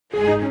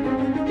In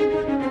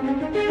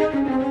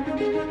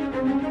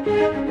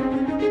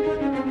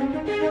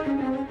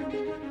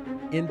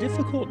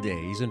difficult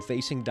days and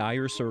facing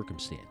dire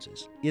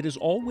circumstances, it is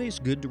always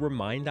good to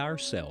remind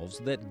ourselves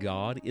that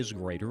God is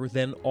greater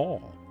than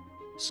all.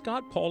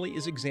 Scott Pauley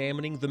is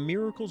examining the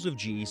miracles of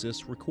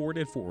Jesus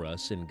recorded for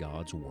us in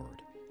God's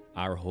Word.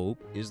 Our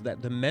hope is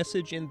that the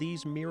message in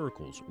these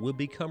miracles will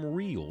become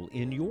real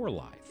in your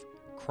life.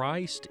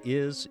 Christ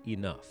is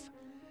enough.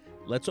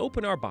 Let's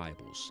open our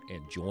Bibles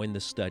and join the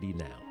study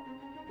now.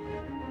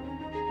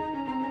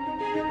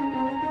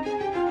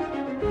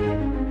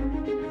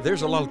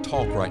 There's a lot of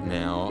talk right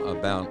now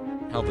about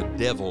how the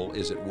devil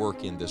is at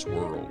work in this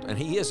world, and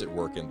he is at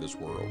work in this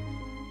world.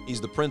 He's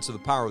the prince of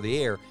the power of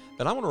the air,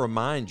 but I want to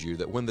remind you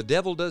that when the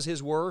devil does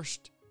his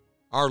worst,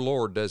 our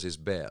Lord does his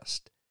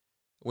best.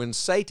 When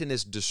Satan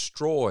is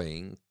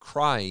destroying,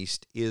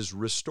 Christ is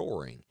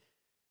restoring.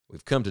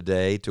 We've come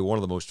today to one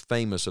of the most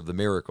famous of the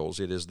miracles.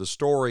 It is the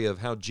story of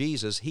how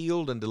Jesus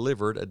healed and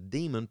delivered a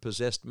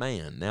demon-possessed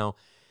man. Now,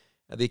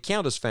 the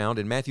account is found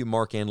in Matthew,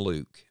 Mark, and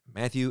Luke.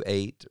 Matthew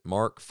 8,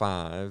 Mark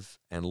 5,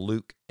 and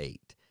Luke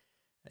 8.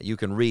 You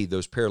can read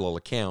those parallel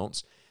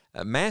accounts.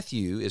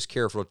 Matthew is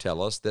careful to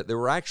tell us that there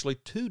were actually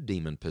two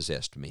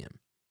demon-possessed men.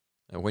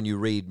 When you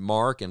read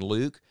Mark and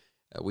Luke,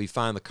 we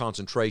find the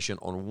concentration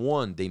on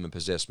one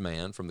demon-possessed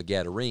man from the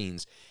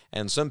Gadarenes.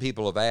 And some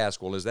people have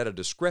asked, well, is that a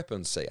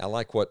discrepancy? I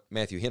like what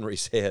Matthew Henry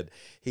said.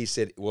 He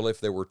said, well, if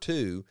there were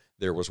two,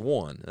 there was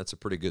one. That's a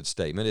pretty good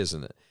statement,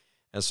 isn't it?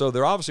 And so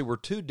there obviously were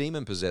two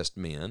demon-possessed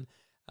men.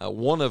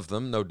 One of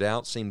them, no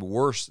doubt, seemed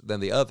worse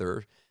than the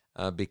other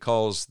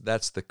because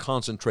that's the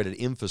concentrated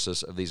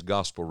emphasis of these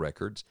gospel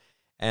records.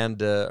 And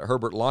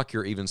Herbert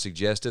Lockyer even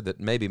suggested that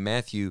maybe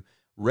Matthew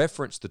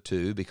referenced the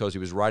two because he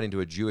was writing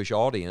to a Jewish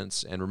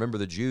audience. And remember,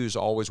 the Jews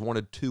always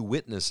wanted two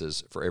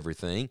witnesses for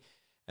everything.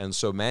 And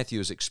so Matthew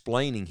is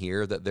explaining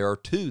here that there are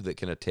two that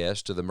can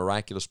attest to the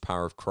miraculous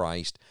power of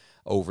Christ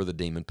over the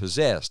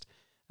demon-possessed.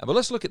 But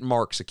let's look at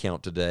Mark's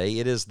account today.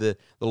 It is the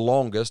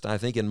longest, I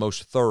think, and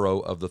most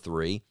thorough of the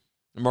three.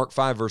 Mark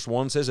 5, verse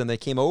 1 says, "And they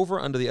came over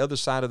unto the other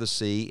side of the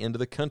sea, into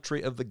the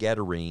country of the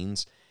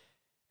Gadarenes.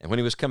 And when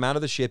he was come out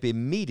of the ship,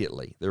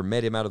 immediately there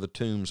met him out of the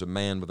tombs a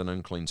man with an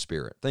unclean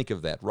spirit." Think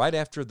of that. Right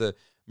after the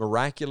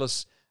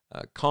miraculous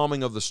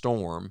calming of the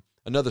storm,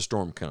 another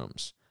storm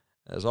comes.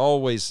 There's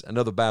always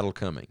another battle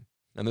coming.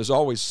 And there's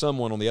always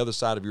someone on the other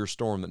side of your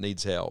storm that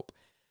needs help.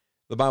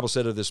 The Bible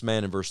said of this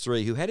man in verse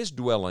 3, "Who had his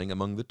dwelling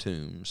among the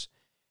tombs,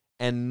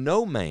 and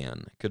no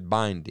man could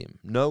bind him,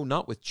 no,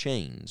 not with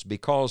chains,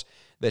 because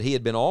that he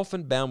had been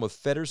often bound with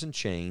fetters and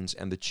chains,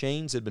 and the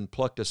chains had been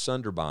plucked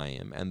asunder by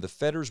him, and the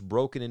fetters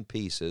broken in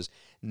pieces,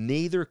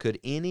 neither could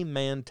any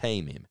man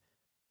tame him.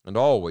 And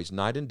always,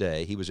 night and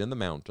day, he was in the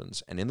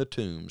mountains and in the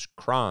tombs,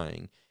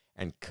 crying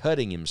and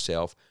cutting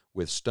himself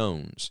with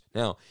stones."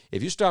 Now,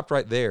 if you stopped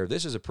right there,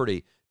 this is a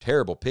pretty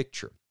terrible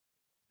picture.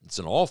 It's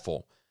an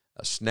awful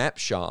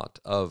snapshot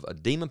of a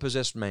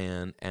demon-possessed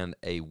man and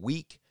a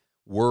weak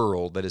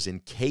world that is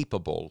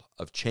incapable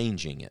of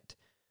changing it.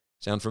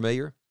 Sound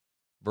familiar?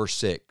 Verse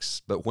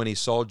 6, "But when he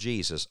saw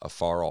Jesus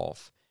afar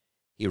off,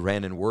 he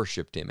ran and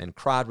worshipped him, and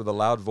cried with a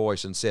loud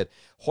voice, and said,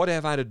 What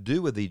have I to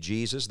do with thee,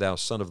 Jesus, thou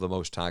Son of the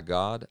Most High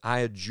God? I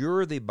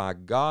adjure thee by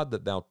God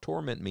that thou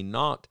torment me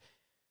not.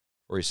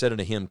 For he said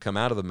unto him, Come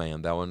out of the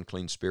man, thou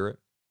unclean spirit.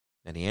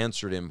 And he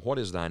answered him, What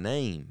is thy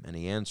name? And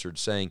he answered,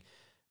 saying,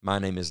 My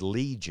name is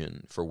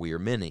Legion, for we are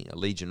many." A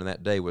legion in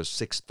that day was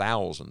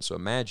 6,000. So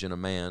imagine a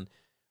man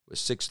with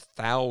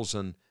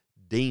 6,000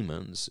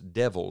 demons,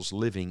 devils,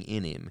 living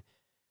in him.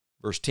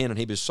 Verse 10, "And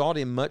he besought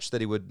him much that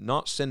he would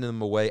not send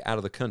them away out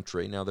of the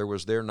country. Now there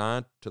was there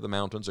nigh to the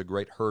mountains a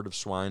great herd of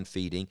swine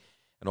feeding.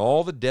 And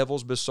all the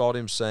devils besought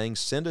him, saying,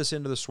 Send us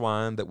into the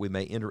swine, that we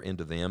may enter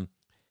into them.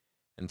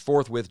 And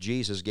forthwith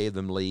Jesus gave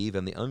them leave,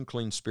 and the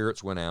unclean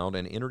spirits went out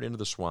and entered into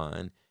the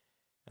swine.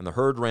 And the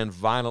herd ran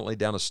violently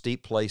down a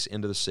steep place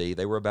into the sea.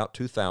 They were about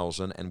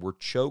 2,000, and were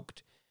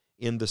choked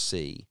in the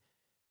sea.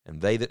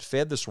 And they that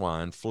fed the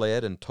swine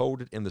fled and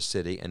told it in the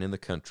city and in the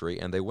country.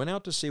 And they went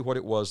out to see what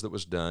it was that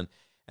was done.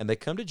 And they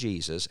come to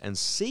Jesus and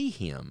see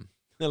him."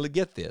 Now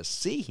get this,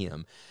 "see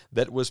him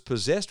that was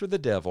possessed with the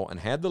devil and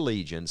had the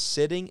legion,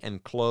 sitting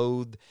and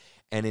clothed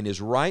and in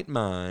his right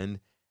mind,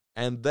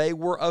 and they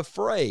were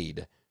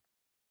afraid.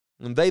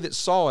 And they that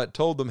saw it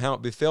told them how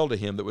it befell to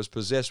him that was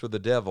possessed with the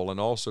devil,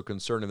 and also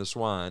concerning the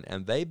swine.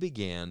 And they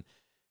began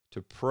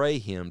to pray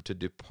him to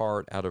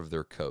depart out of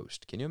their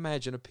coast." Can you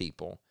imagine a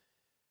people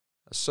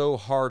so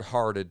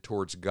hard-hearted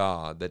towards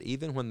God that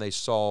even when they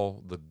saw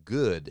the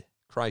good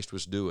Christ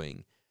was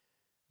doing,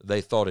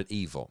 they thought it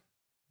evil?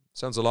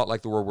 Sounds a lot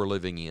like the world we're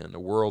living in, a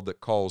world that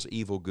calls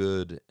evil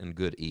good and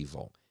good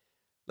evil.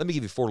 Let me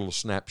give you 4 little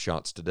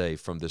snapshots today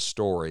from this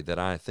story that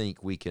I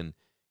think we can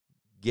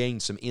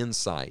gain some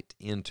insight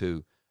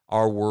into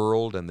our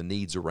world and the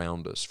needs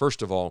around us.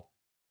 First of all,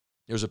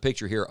 there's a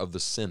picture here of the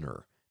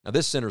sinner. Now,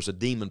 this sinner is a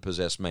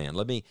demon-possessed man.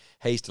 Let me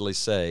hastily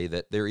say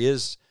that there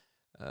is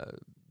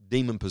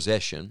demon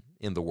possession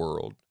in the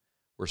world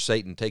where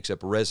Satan takes up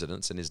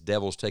residence and his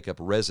devils take up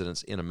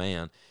residence in a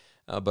man.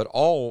 But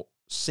all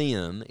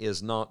sin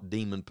is not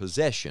demon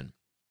possession,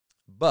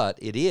 but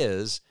it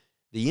is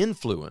the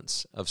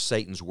influence of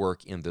Satan's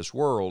work in this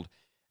world.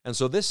 And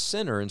so this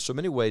sinner, in so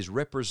many ways,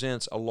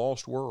 represents a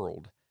lost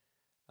world.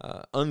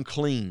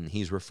 Unclean,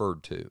 he's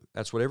referred to.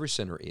 That's what every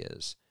sinner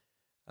is.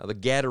 The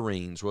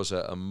Gadarenes was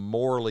a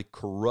morally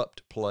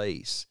corrupt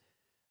place.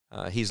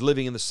 He's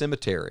living in the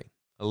cemetery,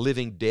 a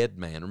living dead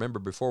man. Remember,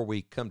 before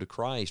we come to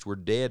Christ, we're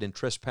dead in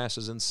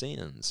trespasses and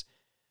sins.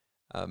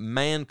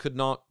 Man could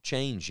not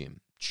change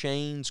him.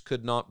 Chains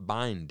could not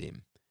bind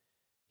him.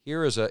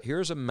 Here is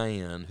a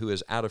man who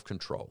is out of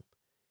control.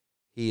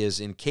 He is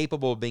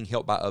incapable of being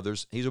helped by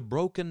others. He's a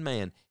broken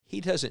man. He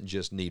doesn't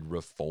just need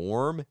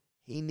reform.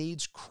 He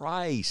needs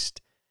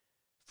Christ.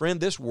 Friend,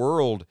 this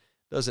world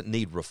doesn't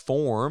need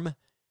reform.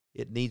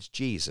 It needs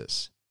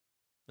Jesus.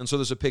 And so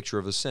there's a picture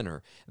of a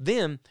sinner.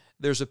 Then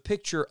there's a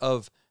picture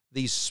of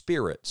these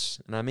spirits,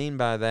 and I mean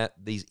by that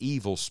these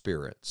evil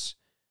spirits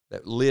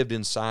that lived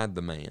inside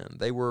the man.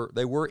 They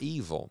were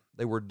evil.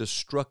 They were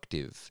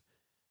destructive.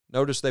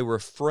 Notice they were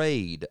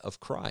afraid of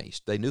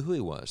Christ. They knew who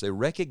he was. They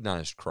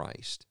recognized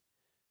Christ.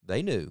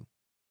 They knew.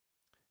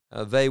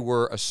 They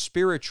were a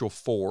spiritual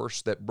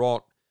force that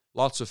brought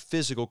lots of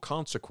physical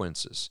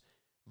consequences,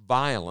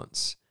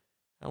 violence.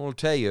 I want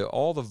to tell you,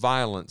 all the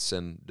violence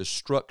and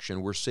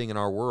destruction we're seeing in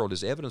our world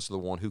is evidence of the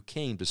one who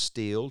came to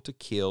steal, to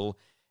kill,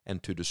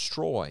 and to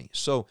destroy.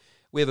 So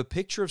we have a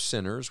picture of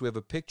sinners, we have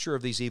a picture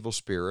of these evil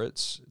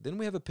spirits, then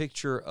we have a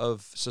picture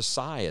of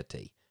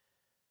society,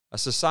 a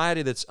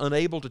society that's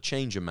unable to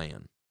change a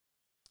man.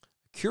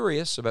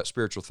 Curious about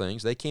spiritual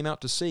things, they came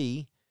out to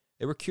see,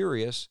 they were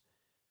curious,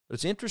 but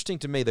it's interesting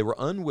to me, they were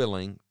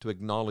unwilling to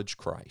acknowledge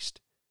Christ.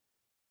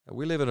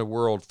 We live in a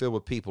world filled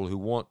with people who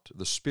want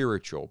the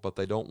spiritual, but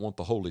they don't want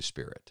the Holy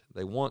Spirit.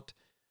 They want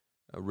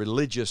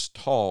religious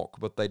talk,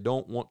 but they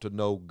don't want to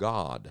know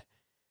God.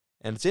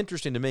 And it's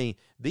interesting to me,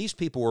 these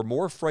people were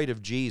more afraid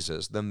of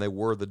Jesus than they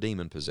were the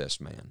demon-possessed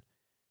man.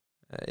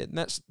 And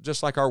that's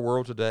just like our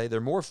world today.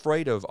 They're more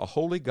afraid of a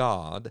holy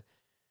God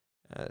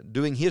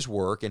doing his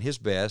work and his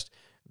best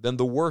than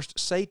the worst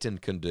Satan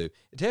can do.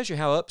 It tells you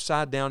how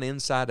upside down,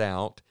 inside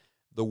out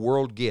the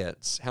world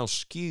gets, how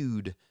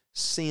skewed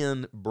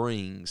sin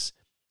brings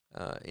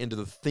into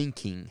the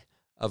thinking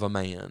of a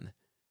man,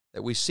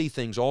 that we see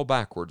things all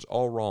backwards,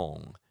 all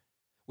wrong.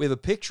 We have a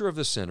picture of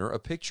the sinner, a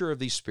picture of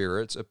these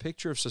spirits, a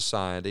picture of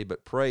society,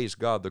 but praise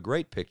God, the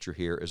great picture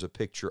here is a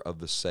picture of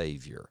the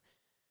Savior,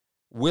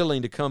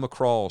 willing to come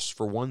across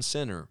for one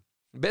sinner.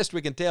 Best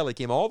we can tell, he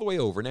came all the way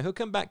over. Now, he'll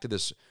come back to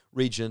this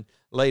region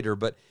later,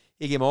 but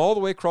he came all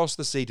the way across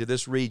the sea to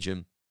this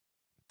region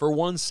for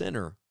one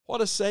sinner.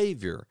 What a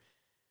Savior.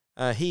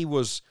 He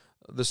was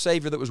the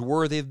Savior that was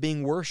worthy of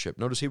being worshiped.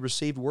 Notice he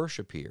received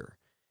worship here.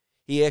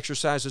 He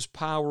exercises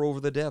power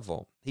over the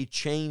devil. He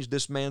changed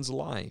this man's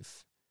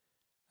life.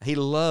 He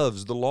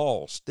loves the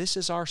lost. This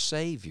is our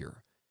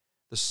Savior.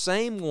 The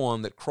same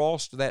one that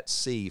crossed that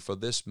sea for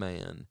this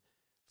man,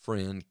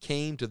 friend,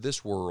 came to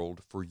this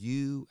world for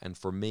you and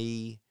for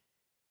me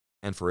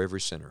and for every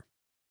sinner.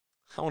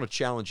 I want to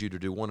challenge you to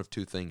do one of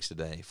two things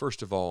today.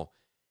 First of all,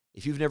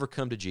 if you've never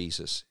come to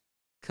Jesus,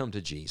 come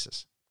to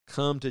Jesus.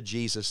 Come to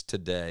Jesus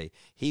today.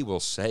 He will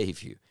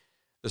save you.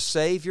 The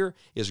Savior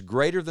is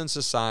greater than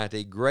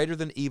society, greater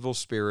than evil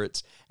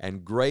spirits,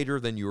 and greater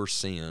than your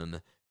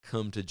sin.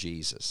 Come to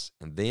Jesus.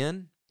 And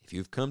then, if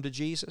you've come to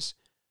Jesus,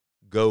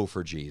 go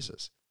for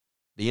Jesus.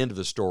 The end of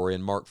the story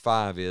in Mark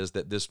 5 is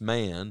that this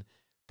man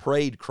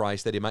prayed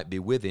Christ that he might be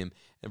with him.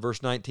 And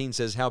verse 19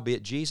 says,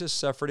 "Howbeit Jesus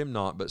suffered him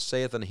not, but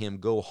saith unto him,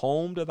 Go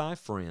home to thy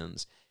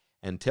friends,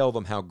 and tell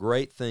them how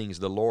great things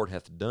the Lord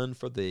hath done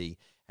for thee,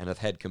 and hath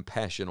had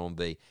compassion on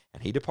thee.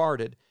 And he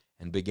departed,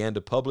 and began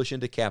to publish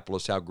in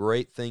Decapolis how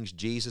great things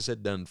Jesus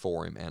had done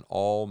for him, and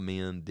all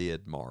men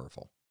did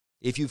marvel."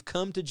 If you've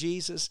come to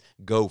Jesus,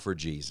 go for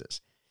Jesus.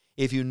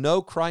 If you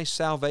know Christ's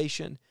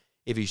salvation,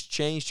 if he's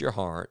changed your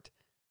heart,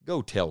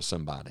 go tell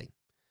somebody.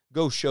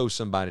 Go show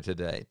somebody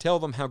today. Tell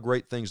them how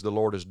great things the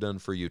Lord has done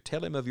for you.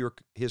 Tell him of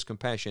his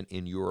compassion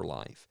in your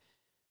life.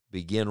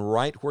 Begin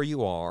right where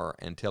you are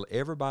and tell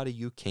everybody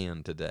you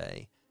can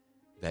today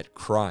that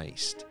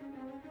Christ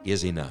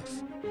is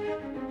enough.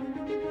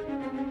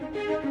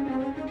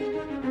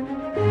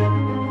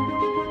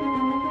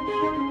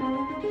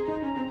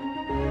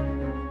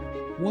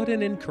 What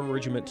an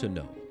encouragement to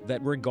know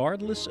that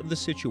regardless of the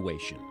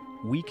situation,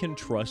 we can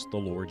trust the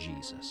Lord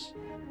Jesus.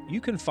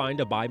 You can find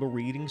a Bible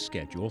reading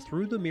schedule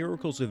through the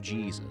miracles of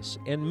Jesus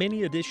and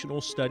many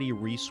additional study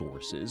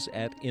resources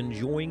at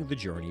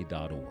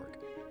enjoyingthejourney.org.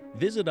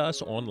 Visit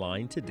us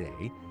online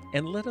today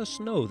and let us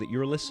know that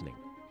you're listening.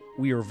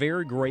 We are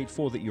very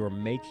grateful that you're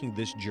making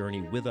this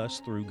journey with us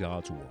through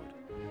God's Word.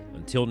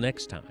 Until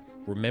next time,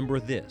 remember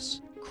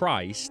this: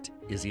 Christ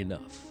is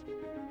enough.